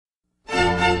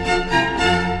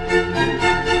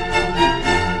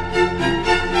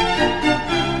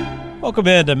Welcome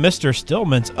into Mr.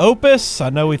 Stillman's Opus. I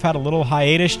know we've had a little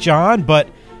hiatus, John, but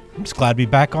I'm just glad to be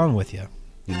back on with you.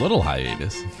 A little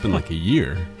hiatus. It's been like a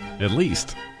year, at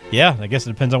least. Yeah, I guess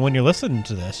it depends on when you're listening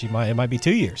to this. It might be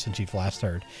 2 years since you've last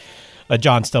heard a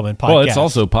John Stillman podcast. Well, it's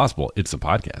also possible. It's a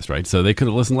podcast, right? So they could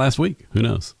have listened last week. Who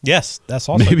knows? Yes, that's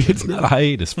also Maybe true. it's not a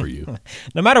hiatus for you.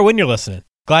 No matter when you're listening.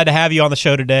 Glad to have you on the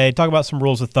show today. Talk about some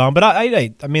rules of thumb. But I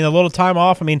mean, a little time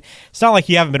off. I mean, it's not like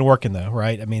you haven't been working, though,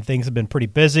 right? I mean, things have been pretty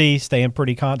busy, staying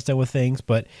pretty constant with things,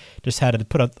 but just had to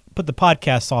put the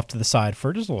podcasts off to the side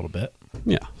for just a little bit.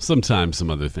 Yeah, sometimes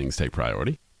some other things take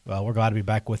priority. Well, we're glad to be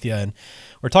back with you. And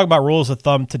we're talking about rules of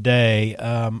thumb today.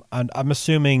 I'm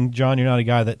assuming, John, you're not a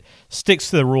guy that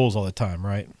sticks to the rules all the time,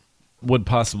 right? Would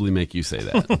possibly make you say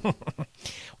that.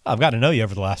 Well, I've got to know you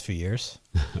over the last few years.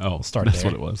 Oh, We'll start that's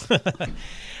there. what it was.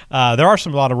 There are a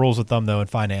lot of rules of thumb, though, in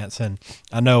finance. And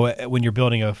I know when you're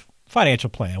building a financial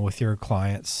plan with your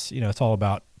clients, it's all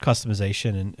about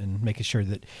customization and making sure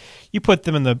that you put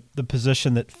them in the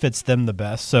position that fits them the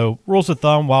best. So rules of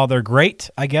thumb, while they're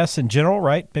great, I guess, in general,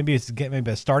 right? Maybe it's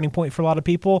a starting point for a lot of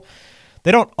people.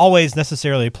 They don't always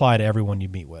necessarily apply to everyone you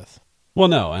meet with. Well,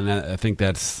 no, and I think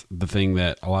that's the thing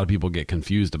that a lot of people get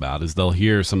confused about is they'll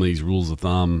hear some of these rules of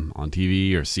thumb on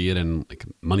TV or see it in like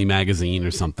Money Magazine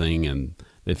or something, and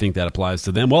they think that applies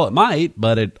to them. Well, it might,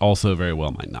 but it also very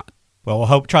well might not. Well,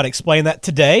 we'll try to explain that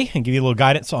today and give you a little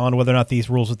guidance on whether or not these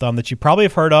rules of thumb that you probably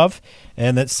have heard of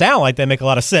and that sound like they make a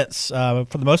lot of sense for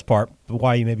the most part, but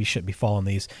why you maybe shouldn't be following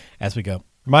these as we go.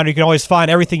 Reminder, you can always find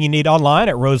everything you need online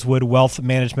at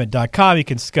rosewoodwealthmanagement.com. You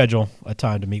can schedule a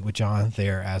time to meet with John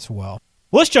there as well.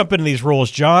 Let's jump into these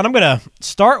rules, John. I'm going to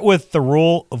start with the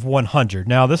rule of 100.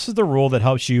 Now, this is the rule that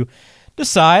helps you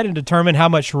decide and determine how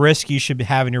much risk you should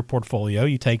have in your portfolio.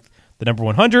 You take the number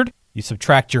 100, you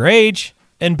subtract your age,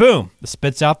 and boom, it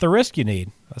spits out the risk you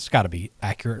need. That's got to be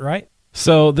accurate, right?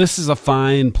 So this is a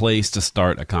fine place to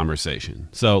start a conversation.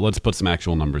 So let's put some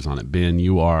actual numbers on it. Ben,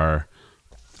 you are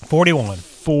 41.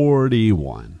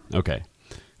 41. Okay.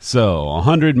 So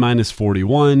 100 minus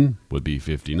 41 would be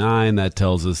 59. That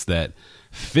tells us that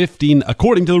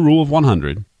according to the rule of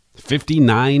 100,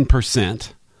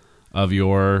 59% of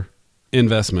your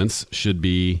investments should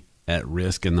be at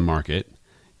risk in the market,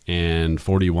 and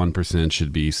 41%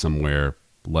 should be somewhere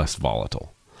less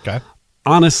volatile. Okay.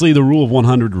 Honestly, the rule of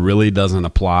 100 really doesn't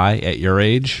apply at your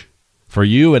age. For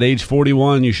you, at age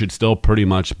 41, you should still pretty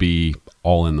much be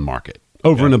all in the market,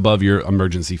 over and above your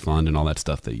emergency fund and all that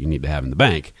stuff that you need to have in the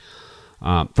bank.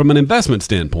 From an investment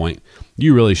standpoint,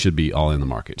 you really should be all in the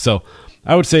market. So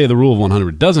I would say the rule of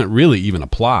 100 doesn't really even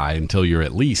apply until you're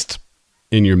at least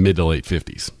in your mid to late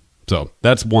 50s. So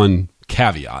that's one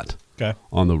caveat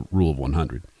on the rule of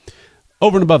 100.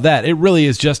 Over and above that, it really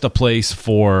is just a place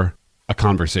for a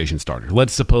conversation starter.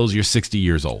 Let's suppose you're 60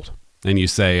 years old and you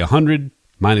say 100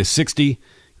 minus 60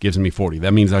 gives me 40.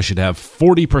 That means I should have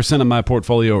 40% of my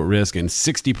portfolio at risk and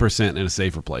 60% in a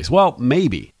safer place. Well,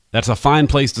 maybe. That's a fine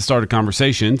place to start a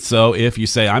conversation. So if you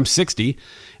say I'm 60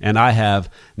 and I have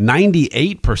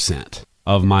 98%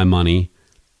 of my money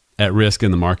at risk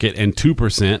in the market and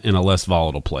 2% in a less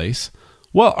volatile place,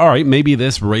 well, all right, maybe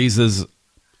this raises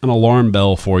an alarm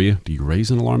bell for you. Do you raise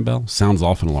an alarm bell? Sounds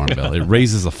off an alarm bell. It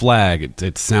raises a flag.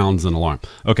 It sounds an alarm.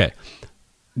 Okay.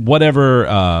 Whatever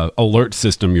alert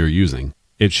system you're using,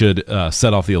 it should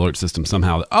set off the alert system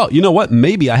somehow. Oh, you know what?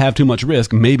 Maybe I have too much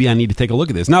risk. Maybe I need to take a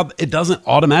look at this. Now, it doesn't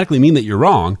automatically mean that you're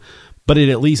wrong, but it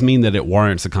at least means that it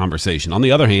warrants a conversation. On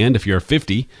the other hand, if you're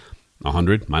 50,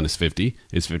 100 minus 50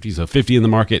 is 50. So 50 in the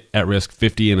market at risk,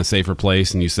 50 in a safer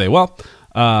place. And you say, well,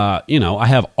 I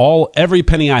have every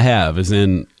penny I have is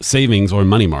in savings or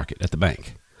money market at the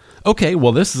bank. Okay,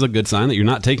 well, this is a good sign that you're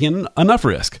not taking enough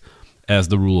risk, as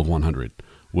the rule of 100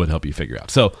 would help you figure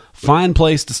out. So fine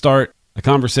place to start a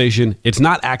conversation. It's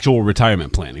not actual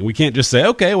retirement planning. We can't just say,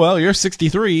 okay, well, you're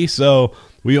 63, so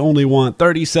we only want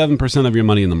 37% of your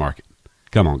money in the market.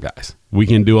 Come on, guys. We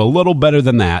can do a little better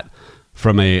than that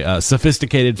from a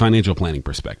sophisticated financial planning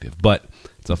perspective, but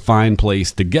it's a fine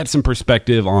place to get some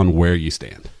perspective on where you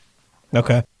stand.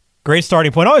 Okay. Great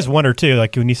starting point. I always wonder too,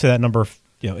 like when you say that number,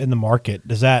 in the market,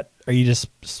 are you just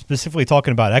specifically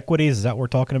talking about equities? Is that what we're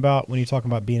talking about when you're talking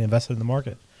about being invested in the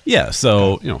market? Yeah,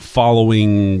 so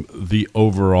following the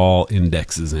overall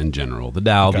indexes in general, the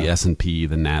Dow, the S&P,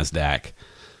 the NASDAQ,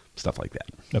 stuff like that.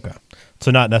 Okay,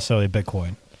 so not necessarily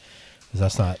Bitcoin, because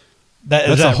that's not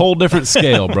that's a whole different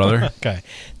scale, brother. Okay,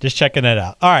 just checking that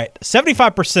out. All right,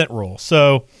 75% rule.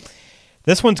 So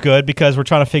this one's good because we're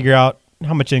trying to figure out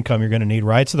how much income you're going to need,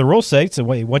 right? So the rule says that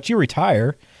once you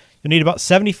retire, you'll need about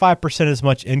 75% as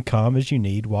much income as you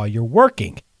need while you're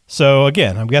working. So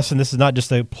again, I'm guessing this is not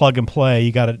just a plug and play.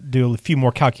 You got to do a few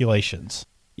more calculations.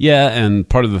 Yeah, and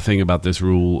part of the thing about this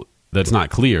rule that's not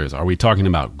clear is, are we talking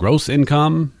about gross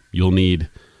income? You'll need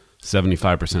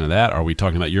 75% of that. Are we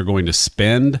talking about you're going to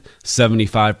spend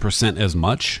 75% as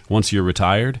much once you're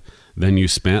retired than you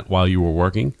spent while you were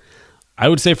working? I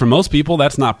would say for most people,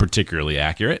 that's not particularly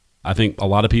accurate. I think a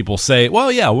lot of people say,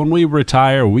 well, yeah, when we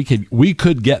retire, we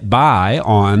could get by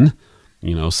on,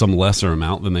 some lesser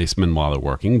amount than they spend while they're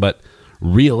working. But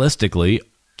realistically,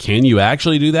 can you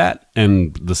actually do that?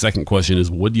 And the second question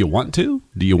is, would you want to?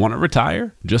 Do you want to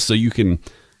retire just so you can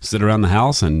sit around the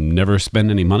house and never spend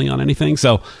any money on anything?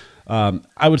 So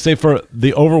I would say for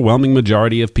the overwhelming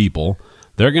majority of people,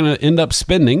 they're going to end up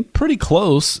spending pretty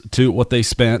close to what they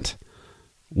spent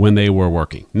when they were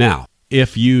working. Now,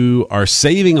 if you are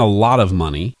saving a lot of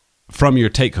money from your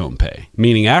take-home pay,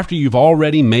 meaning after you've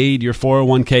already made your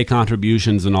 401k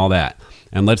contributions and all that,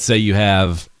 and let's say you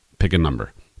have, pick a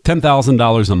number,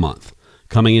 $10,000 a month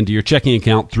coming into your checking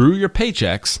account through your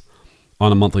paychecks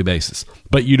on a monthly basis,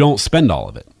 but you don't spend all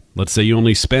of it. Let's say you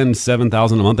only spend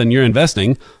 $7,000 a month and you're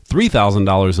investing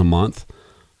 $3,000 a month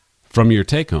from your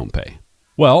take-home pay.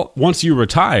 Well, once you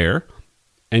retire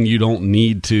and you don't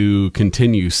need to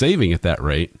continue saving at that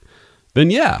rate, then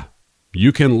yeah,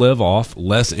 you can live off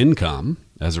less income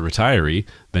as a retiree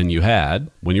than you had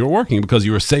when you were working because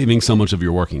you were saving so much of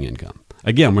your working income.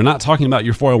 Again, we're not talking about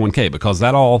your 401k because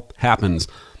that all happens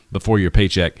before your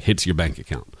paycheck hits your bank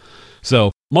account.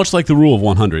 So much like the rule of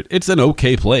 100, it's an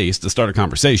okay place to start a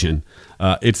conversation.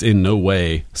 It's in no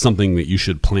way something that you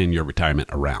should plan your retirement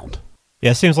around.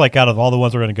 Yeah, it seems like out of all the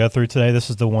ones we're going to go through today, this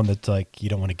is the one that you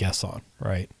don't want to guess on,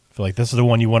 right? I feel like this is the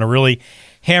one you want to really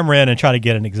hammer in and try to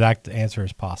get an exact answer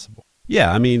as possible.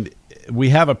 Yeah, I mean, we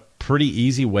have a pretty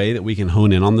easy way that we can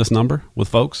hone in on this number with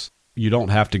folks. You don't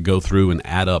have to go through and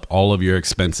add up all of your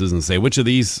expenses and say, which of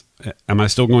these am I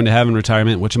still going to have in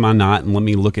retirement? Which am I not? And let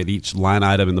me look at each line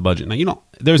item in the budget. Now,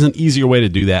 there's an easier way to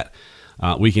do that.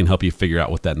 We can help you figure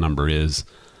out what that number is.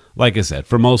 Like I said,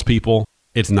 for most people,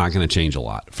 it's not going to change a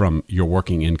lot from your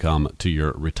working income to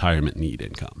your retirement need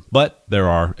income. But there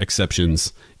are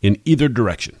exceptions in either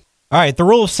direction. All right, the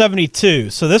rule of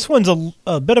 72. So this one's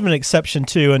a bit of an exception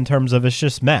too in terms of it's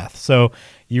just math. So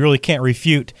you really can't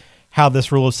refute how this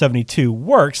rule of 72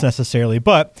 works necessarily.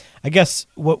 But I guess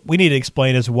what we need to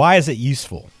explain is why is it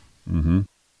useful? Mm-hmm.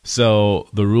 So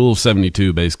the rule of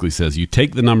 72 basically says you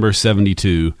take the number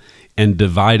 72 and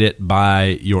divide it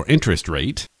by your interest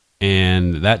rate.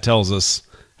 And that tells us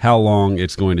how long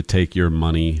it's going to take your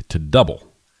money to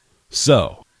double.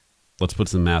 So let's put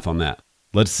some math on that.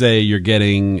 Let's say you're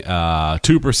getting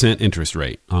 2% interest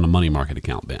rate on a money market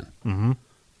account, Ben. Mm-hmm.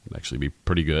 Would actually be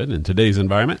pretty good in today's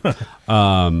environment.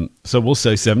 So we'll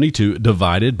say 72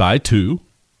 divided by 2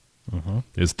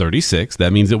 is 36.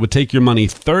 That means it would take your money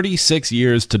 36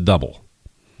 years to double.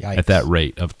 Yikes. At that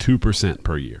rate of 2%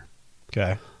 per year.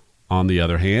 Okay. On the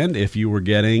other hand, if you were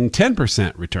getting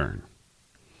 10% return,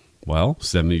 well,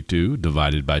 72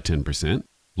 divided by 10%, a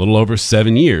little over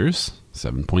 7 years,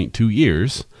 7.2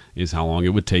 years, is how long it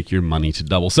would take your money to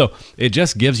double. So it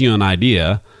just gives you an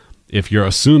idea, if you're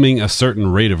assuming a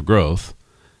certain rate of growth,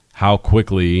 how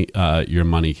quickly your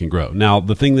money can grow. Now,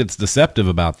 the thing that's deceptive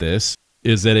about this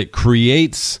is that it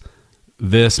creates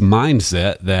this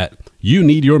mindset that you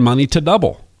need your money to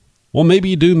double. Well, maybe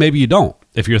you do, maybe you don't.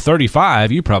 If you're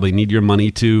 35, you probably need your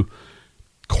money to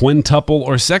quintuple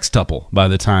or sextuple by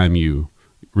the time you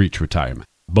reach retirement,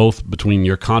 both between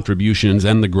your contributions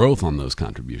and the growth on those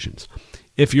contributions.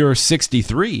 If you're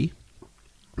 63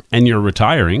 and you're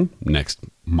retiring next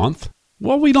month,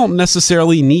 well, we don't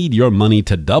necessarily need your money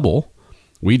to double.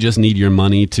 We just need your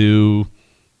money to,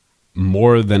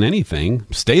 more than anything,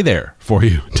 stay there for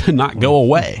you, to not go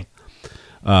away.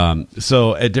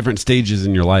 So at different stages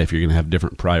in your life, you're going to have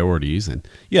different priorities. And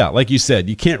yeah, like you said,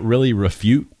 you can't really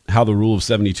refute how the rule of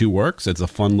 72 works. It's a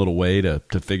fun little way to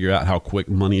figure out how quick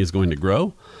money is going to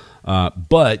grow.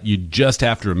 But you just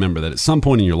have to remember that at some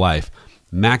point in your life,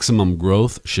 maximum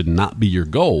growth should not be your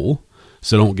goal.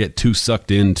 So don't get too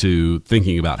sucked into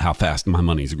thinking about how fast my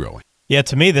money's growing. Yeah,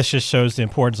 to me, this just shows the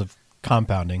importance of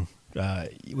compounding.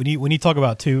 When you talk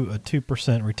about a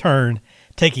 2% return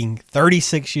taking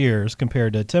 36 years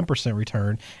compared to a 10%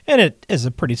 return, and it is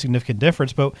a pretty significant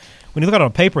difference, but when you look at it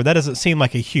on paper, that doesn't seem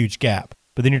like a huge gap.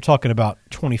 But then you're talking about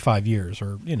 25 years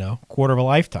or, quarter of a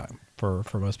lifetime for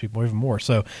most people, even more.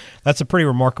 So that's a pretty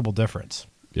remarkable difference.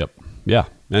 Yep. Yeah.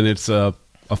 And it's a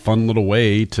fun little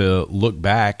way to look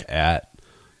back at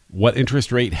what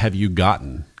interest rate have you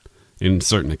gotten in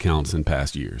certain accounts in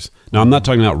past years. Now, I'm not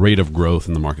talking about rate of growth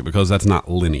in the market because that's not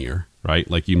linear. right?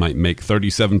 Like you might make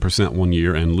 37% one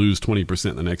year and lose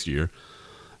 20% the next year.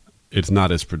 It's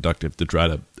not as productive to try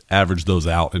to average those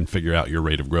out and figure out your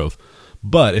rate of growth.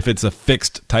 But if it's a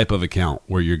fixed type of account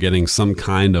where you're getting some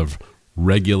kind of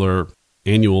regular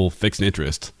annual fixed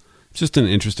interest, it's just an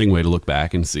interesting way to look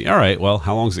back and see, all right, well,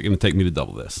 how long is it going to take me to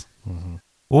double this? Mm-hmm.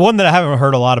 Well, one that I haven't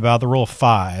heard a lot about, the rule of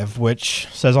 5, which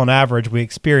says on average we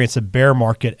experience a bear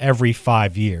market every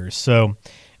 5 years. So,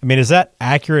 I mean, is that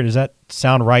accurate? Does that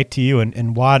sound right to you?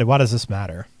 And why does this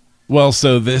matter? Well,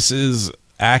 so this is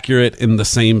accurate in the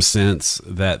same sense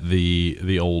that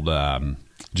the old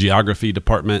geography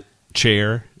department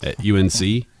chair at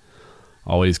UNC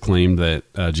always claimed that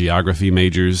geography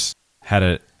majors had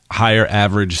a higher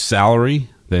average salary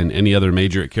than any other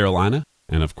major at Carolina.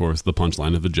 And of course, the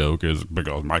punchline of the joke is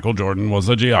because Michael Jordan was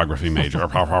a geography major,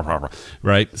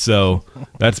 right? So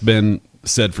that's been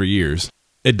said for years.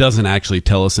 It doesn't actually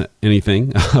tell us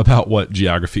anything about what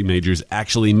geography majors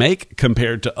actually make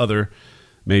compared to other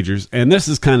majors. And this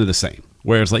is kind of the same,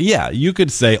 where it's like, yeah, you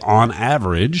could say on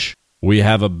average, we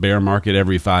have a bear market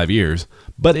every 5 years,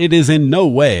 but it is in no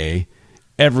way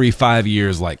every 5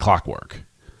 years like clockwork.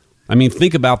 I mean,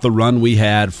 think about the run we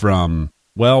had from,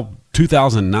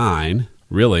 2009,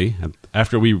 really,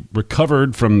 after we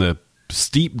recovered from the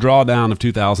steep drawdown of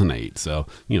 2008. So,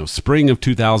 spring of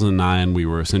 2009, we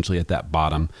were essentially at that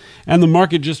bottom, and the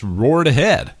market just roared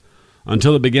ahead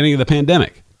until the beginning of the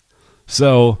pandemic.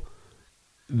 So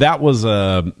that was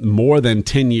a more than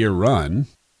 10-year run,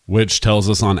 which tells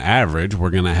us on average we're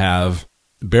going to have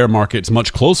bear markets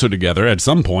much closer together at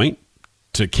some point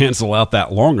to cancel out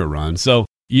that longer run. So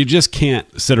you just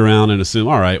can't sit around and assume,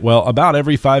 all right, well, about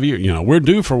every 5 years, we're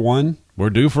due for one. We're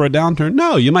due for a downturn.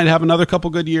 No, you might have another couple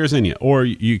good years in you. Or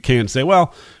you can't say,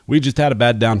 well, we just had a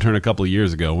bad downturn a couple of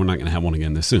years ago. We're not going to have one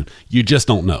again this soon. You just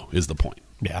don't know is the point.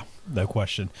 Yeah, no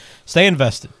question. Stay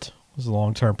invested is a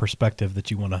long-term perspective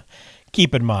that you want to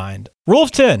keep in mind. Rule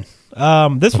of 10.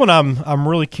 This one I'm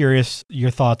really curious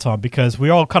your thoughts on, because we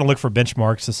all kind of look for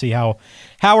benchmarks to see how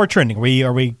we're trending.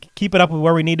 Are we keeping up with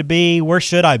where we need to be? Where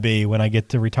should I be when I get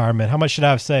to retirement? How much should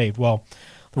I have saved? Well,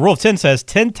 the rule of 10 says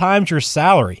 10 times your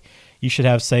salary you should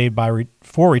have saved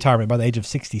for retirement by the age of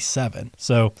 67.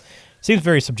 So seems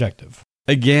very subjective.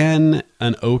 Again,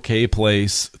 an okay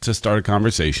place to start a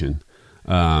conversation.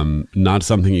 Not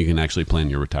something you can actually plan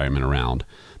your retirement around.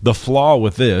 The flaw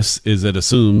with this is it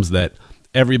assumes that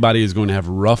everybody is going to have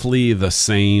roughly the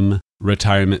same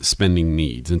retirement spending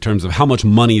needs in terms of how much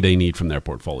money they need from their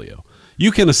portfolio.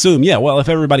 You can assume, if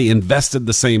everybody invested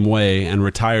the same way and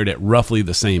retired at roughly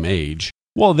the same age,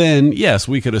 well then, yes,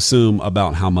 we could assume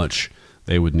about how much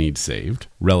they would need saved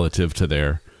relative to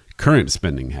their current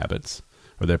spending habits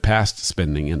or their past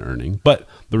spending and earning. But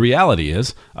the reality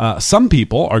is some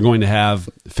people are going to have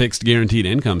fixed guaranteed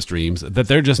income streams that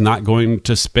they're just not going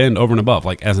to spend over and above.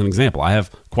 Like as an example, I have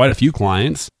quite a few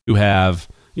clients who have,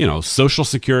 Social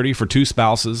Security for 2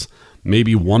 spouses.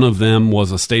 Maybe one of them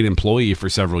was a state employee for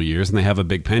several years and they have a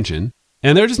big pension.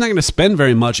 And they're just not going to spend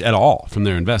very much at all from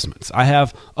their investments. I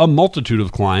have a multitude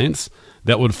of clients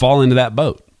that would fall into that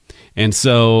boat. And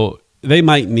so they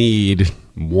might need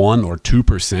 1 or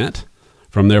 2%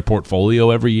 from their portfolio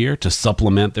every year to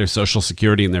supplement their Social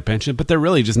Security and their pension, but they're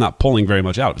really just not pulling very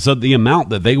much out. So the amount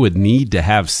that they would need to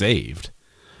have saved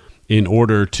in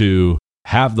order to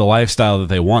have the lifestyle that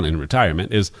they want in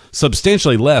retirement is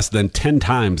substantially less than 10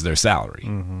 times their salary.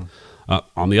 Mm-hmm.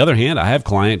 On the other hand, I have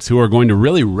clients who are going to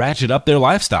really ratchet up their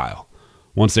lifestyle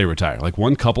once they retire. Like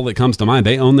one couple that comes to mind,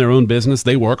 they own their own business.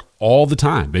 They work all the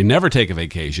time. They never take a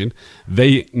vacation.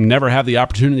 They never have the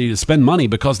opportunity to spend money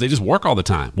because they just work all the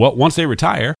time. Well, once they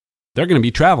retire, they're going to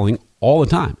be traveling all the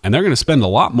time. And they're going to spend a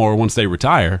lot more once they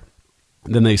retire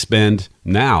than they spend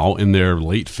now in their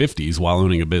late 50s while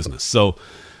owning a business. So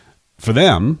for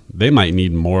them, they might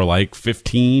need more like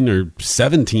 15 or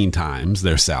 17 times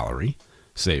their salary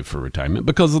saved for retirement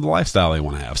because of the lifestyle they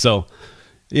want to have. So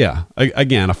yeah,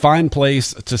 again, a fine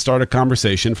place to start a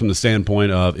conversation from the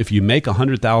standpoint of if you make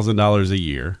 $100,000 a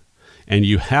year and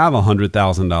you have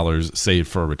 $100,000 saved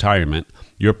for retirement,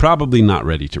 you're probably not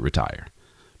ready to retire.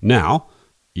 Now,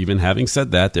 even having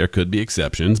said that, there could be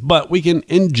exceptions, but we can,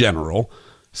 in general,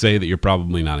 say that you're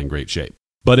probably not in great shape.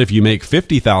 But if you make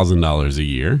 $50,000 a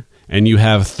year and you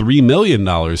have $3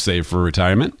 million saved for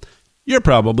retirement, you're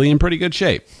probably in pretty good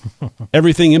shape.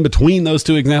 Everything in between those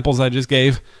two examples I just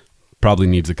gave probably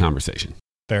needs a conversation.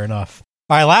 Fair enough.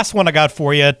 All right, last one I got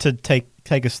for you to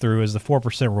take us through is the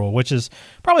 4% rule, which is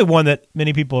probably one that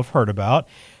many people have heard about.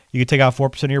 You can take out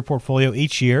 4% of your portfolio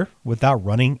each year without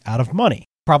running out of money.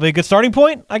 Probably a good starting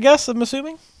point, I guess, I'm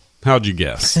assuming. How'd you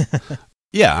guess?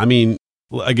 Yeah, I mean,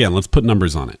 again, let's put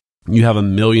numbers on it. you have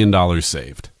 $1 million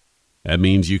saved. That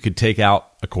means you could take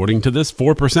out, according to this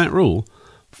 4% rule,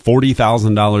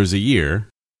 $40,000 a year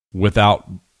without,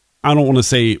 I don't want to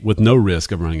say with no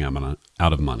risk of running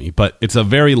out of money, but it's a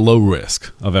very low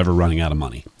risk of ever running out of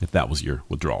money if that was your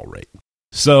withdrawal rate.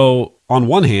 So on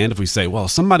one hand, if we say, well,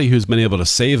 somebody who's been able to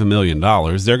save $1 million,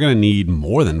 they're going to need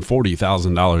more than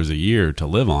 $40,000 a year to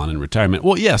live on in retirement.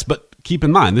 Well, yes, but keep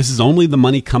in mind, this is only the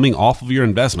money coming off of your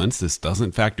investments. This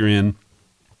doesn't factor in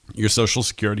your Social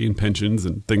Security and pensions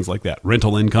and things like that.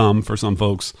 Rental income for some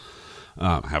folks.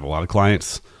 I have a lot of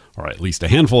clients, or at least a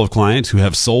handful of clients, who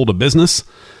have sold a business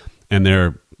and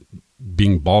they're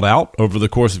being bought out over the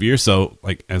course of years. So,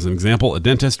 like as an example, a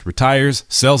dentist retires,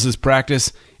 sells his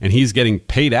practice, and he's getting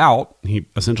paid out. He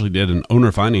essentially did an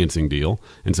owner financing deal,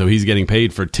 and so he's getting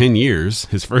paid for 10 years.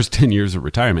 His first 10 years of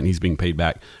retirement, he's being paid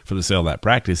back for the sale of that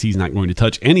practice. He's not going to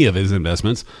touch any of his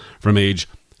investments from age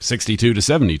 62 to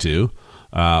 72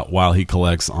 while he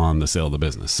collects on the sale of the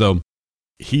business. So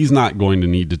he's not going to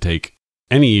need to take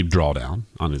any drawdown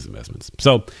on his investments.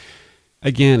 So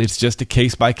again, it's just a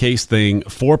case-by-case thing.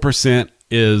 4%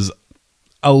 is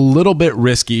a little bit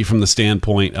risky from the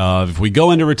standpoint of if we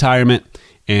go into retirement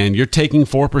and you're taking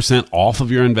 4% off of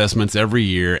your investments every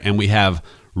year and we have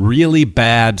really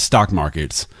bad stock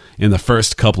markets in the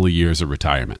first couple of years of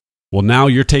retirement. Well, now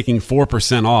you're taking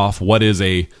 4% off what is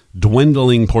a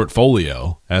dwindling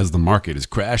portfolio as the market is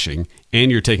crashing,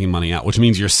 and you're taking money out, which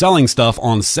means you're selling stuff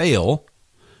on sale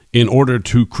in order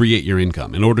to create your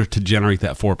income, in order to generate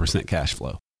that 4% cash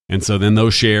flow. And so then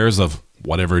those shares of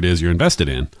whatever it is you're invested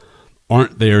in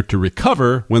aren't there to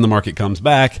recover when the market comes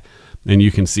back, and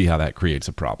you can see how that creates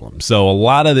a problem. So a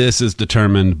lot of this is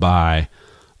determined by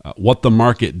what the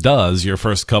market does your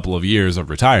first couple of years of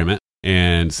retirement.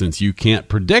 And since you can't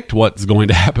predict what's going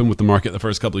to happen with the market the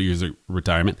first couple of years of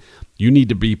retirement, you need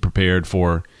to be prepared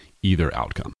for either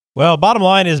outcome. Well, bottom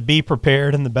line is be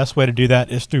prepared, and the best way to do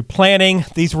that is through planning.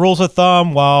 These rules of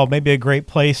thumb, while maybe a great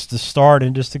place to start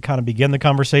and just to kind of begin the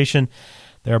conversation,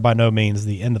 they're by no means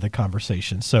the end of the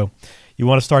conversation. So you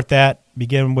want to start that,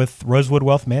 begin with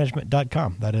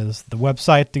rosewoodwealthmanagement.com. That is the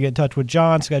website to get in touch with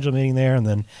John, schedule a meeting there, and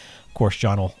then, of course,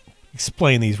 John will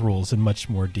explain these rules in much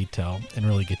more detail and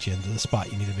really get you into the spot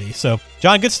you need to be. So,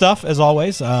 John, good stuff, as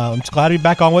always. I'm just glad to be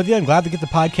back on with you. I'm glad to get the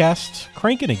podcast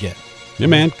cranking again. Yeah,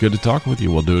 man. Good to talk with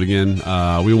you. We'll do it again.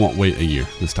 We won't wait a year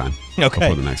this time. Okay.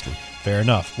 Before the next one. Fair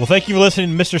enough. Well, thank you for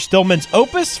listening to Mr. Stillman's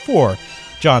Opus. For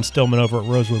John Stillman over at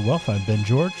Rosewood Wealth, I'm Ben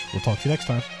George. We'll talk to you next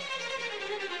time.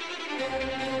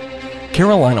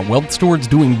 Carolina Wealth Stewards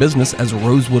doing business as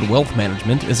Rosewood Wealth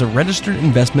Management is a registered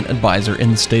investment advisor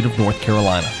in the state of North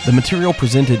Carolina. The material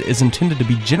presented is intended to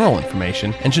be general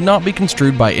information and should not be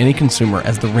construed by any consumer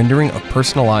as the rendering of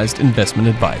personalized investment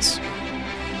advice.